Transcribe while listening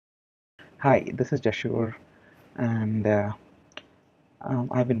Hi, this is Jashur, and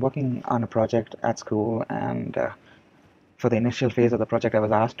I've been working on a project at school. And for the initial phase of the project, I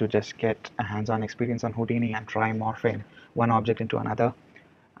was asked to just get a hands-on experience on Houdini and try morphing one object into another.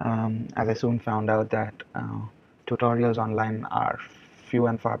 As I soon found out that tutorials online are few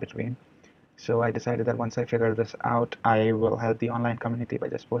and far between, so I decided that once I figure this out, I will help the online community by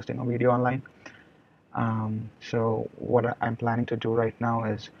just posting a video online. So what I'm planning to do right now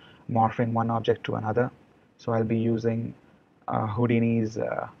is morphing one object to another. So I'll be using Houdini's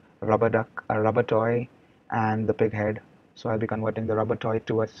rubber duck, a rubber toy, and the pig head. So I'll be converting the rubber toy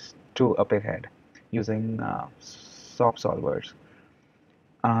to a pig head using SOP solvers.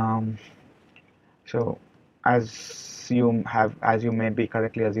 Um, so as you may be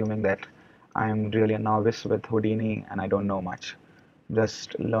correctly assuming that I'm really a novice with Houdini and I don't know much,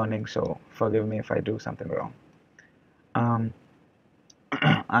 just learning. So forgive me if I do something wrong. Um,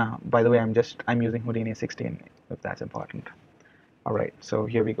 by the way, I'm using Houdini 16 if that's important. All right, so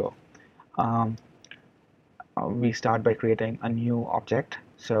here we go. Um, we start by creating a new object.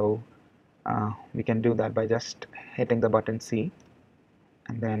 So we can do that by just hitting the button C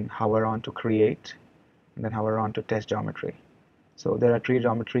and then hover on to create and then hover on to test geometry. So there are three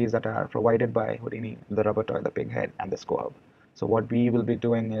geometries that are provided by Houdini: the rubber toy, the pig head, and the squab. So what we will be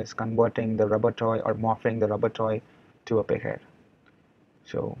doing is converting the rubber toy or morphing the rubber toy to a pig head.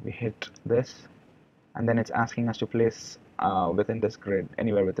 So we hit this, and then it's asking us to place within this grid,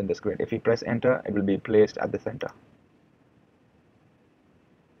 anywhere within this grid. If we press enter, it will be placed at the center.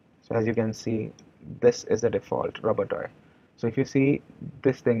 So as you can see, this is the default rubber toy. So if you see,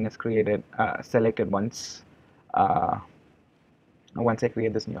 this thing is created, selected once I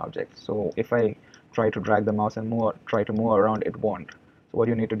create this new object. So if I try to drag the mouse and try to move around, it won't. So what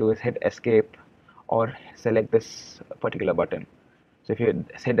you need to do is hit escape or select this particular button. So if you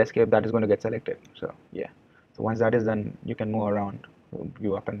hit escape, that is going to get selected. So yeah. So once that is done, you can move around,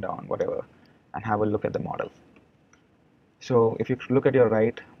 view up and down, whatever, and have a look at the model. So if you look at your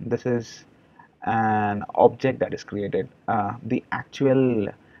right, this is an object that is created. The actual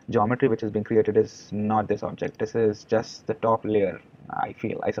geometry which is being created is not this object. This is just the top layer, I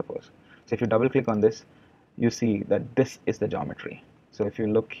suppose. So if you double click on this, you see that this is the geometry. So if you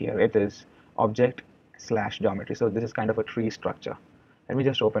look here, it is object slash geometry. So this is kind of a tree structure. Let me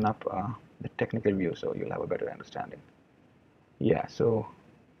just open up the technical view so you'll have a better understanding. Yeah, so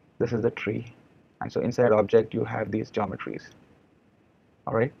this is the tree. And so inside object, you have these geometries.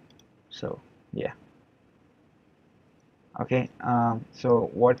 All right. So yeah. Okay.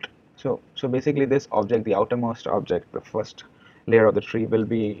 So basically this object, the outermost object, the first layer of the tree will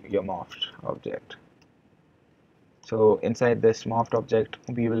be your morphed object. So inside this morphed object,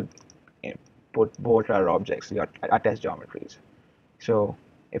 we will put both our objects, our test geometries. So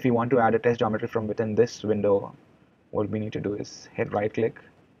if you want to add a test geometry from within this window, what we need to do is hit right click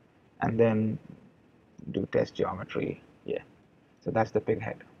and then do test geometry. Yeah. So that's the pig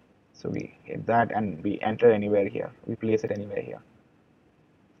head. So we hit that and we enter anywhere here. We place it anywhere here.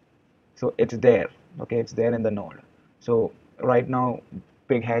 So it's there. Okay, it's there in the node. So right now,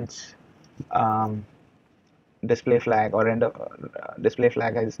 pig heads display flag or render display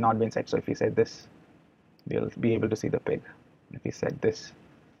flag has not been set. So if we set this, we'll be able to see the pig. If we set this,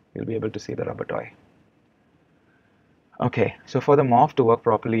 we'll be able to see the rubber toy. Okay, so for the morph to work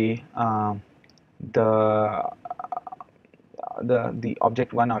properly, the the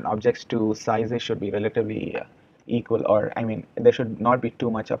object 1 and objects 2 sizes should be relatively equal, or I mean there should not be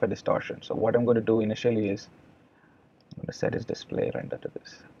too much of a distortion. So what I'm going to do initially is I'm going to set its display render to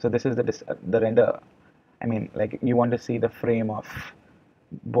this. So this is the render. I mean, like, you want to see the frame of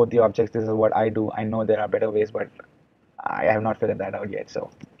both the objects. This is what I do. I know there are better ways, but I have not figured that out yet,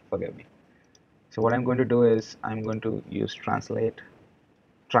 so forgive me. So what I'm going to do is I'm going to use transform,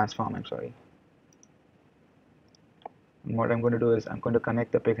 I'm sorry. And what I'm going to do is I'm going to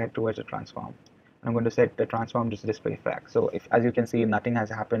connect the pig head towards the transform. I'm going to set the transform to display flag. So if, as you can see, nothing has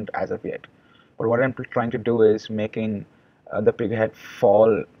happened as of yet. But what I'm trying to do is making the pig head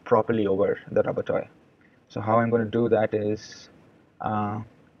fall properly over the rubber toy. So how I'm going to do that is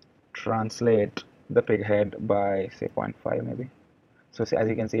translate the pig head by say 0.5 maybe. So as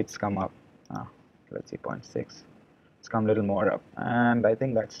you can see, it's come up. Let's see, 0.6. It's come a little more up, and I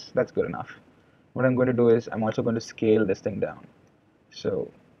think that's good enough. What I'm going to do is I'm also going to scale this thing down.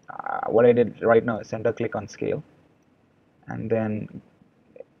 So what I did right now is center click on scale and then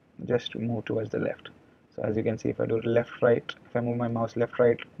just move towards the left. So as you can see, if I do left right, if I move my mouse left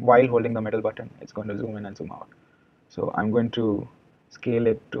right while holding the middle button, it's going to zoom in and zoom out. So I'm going to scale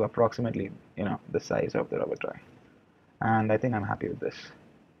it to approximately the size of the rubber toy, and I think I'm happy with this.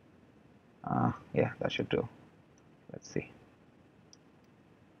 Yeah, that should do. Let's see.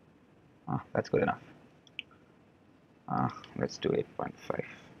 That's good enough. Let's do 8.5.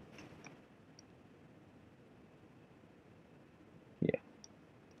 Yeah,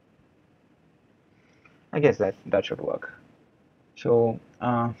 I guess that should work. So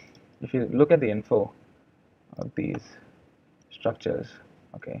if you look at the info of these structures,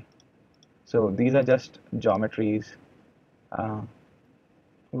 okay, so these are just geometries. Uh,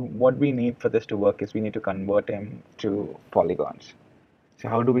 what we need for this to work is we need to convert them to polygons. So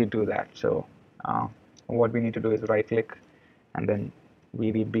how do we do that? So uh, what we need to do is right click and then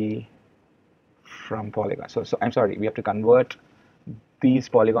VDB from polygon. So I'm sorry, we have to convert these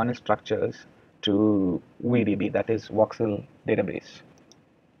polygonal structures to VDB, that is voxel database.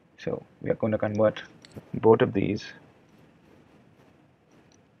 So we are going to convert both of these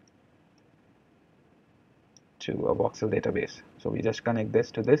to a voxel database. So we just connect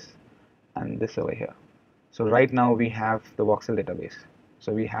this to this and this over here. So right now we have the voxel database.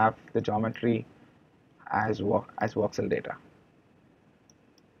 So we have the geometry as voxel data.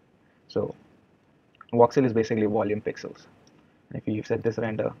 So voxel is basically volume pixels. And if you set this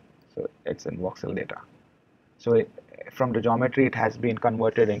render, so it's in voxel data. So from the geometry, it has been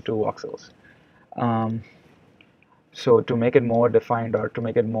converted into voxels. So to make it more defined or to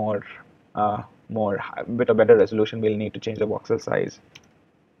make it more with a better resolution, we'll need to change the voxel size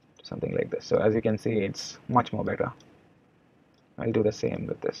to something like this. So as you can see, it's much more better. I'll do the same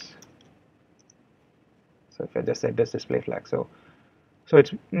with this. So if I just set this display flag, so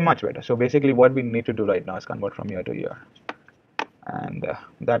it's much better. So basically what we need to do right now is convert from year to year. And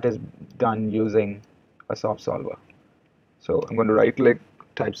that is done using a SOP solver. So I'm going to right click,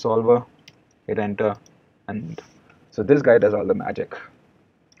 type solver, hit enter, and so this guy does all the magic.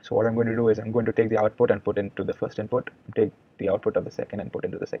 So what I'm going to do is I'm going to take the output and put into the first input, take the output of the second input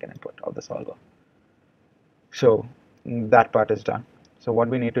into the second input of the solver. So that part is done. So what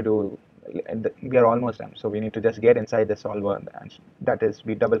we need to do, we are almost done. So we need to just get inside the solver, and that is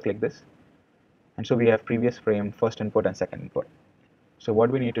we double click this. And so we have previous frame, first input and second input. So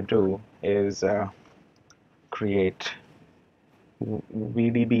what we need to do is create use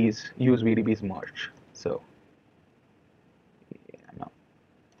VDB's merge. So no,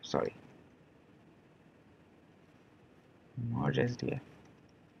 sorry, merge SDF.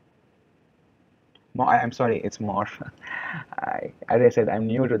 I'm sorry, it's Morph. As I said, I'm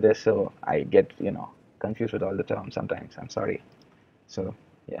new to this, so I get confused with all the terms sometimes. I'm sorry. So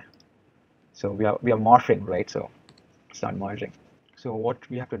yeah, so we are morphing, right? So it's not merging. So what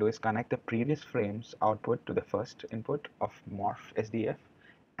we have to do is connect the previous frame's output to the first input of Morph SDF,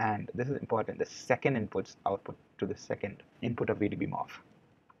 and this is important, the second input's output to the second input of VDB Morph.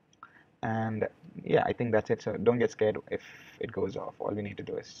 And yeah, I think that's it. So don't get scared if it goes off. All we need to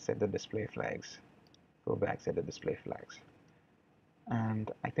do is set the display flags, go back, set the display flags, and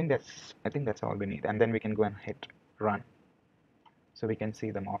I think that's all we need. And then we can go and hit run, so we can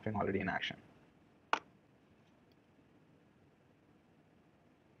see the morphing already in action.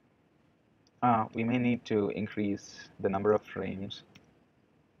 We may need to increase the number of frames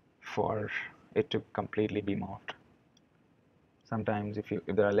for it to completely be morphed. Sometimes if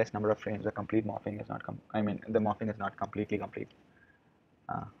there are less number of frames, the complete morphing is not the morphing is not completely complete,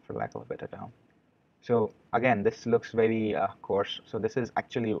 for lack of a better term. So again, this looks very coarse. So this is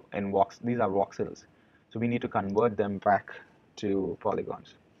actually in these are voxels. So we need to convert them back to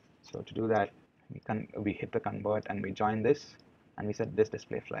polygons. So to do that, we hit the convert and we join this and we set this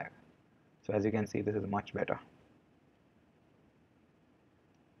display flag. So as you can see, this is much better.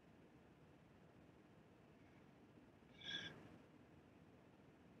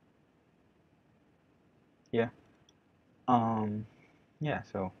 Yeah. Yeah,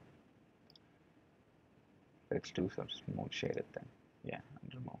 so let's do some smooth shaded then. Yeah,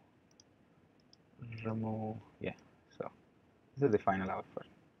 and remove, yeah. So this is the final output.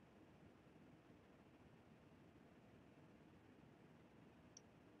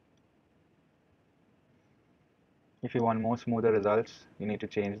 If you want more smoother results, you need to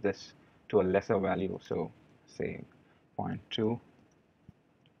change this to a lesser value. So say 0.2,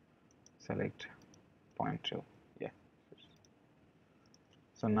 select 0.2. Yeah.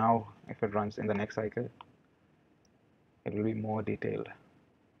 So now if it runs in the next cycle, it will be more detailed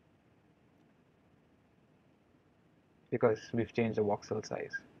because we've changed the voxel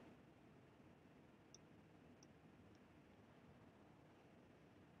size.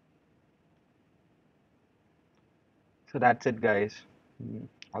 So that's it, guys.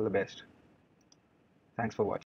 All the best. Thanks for watching.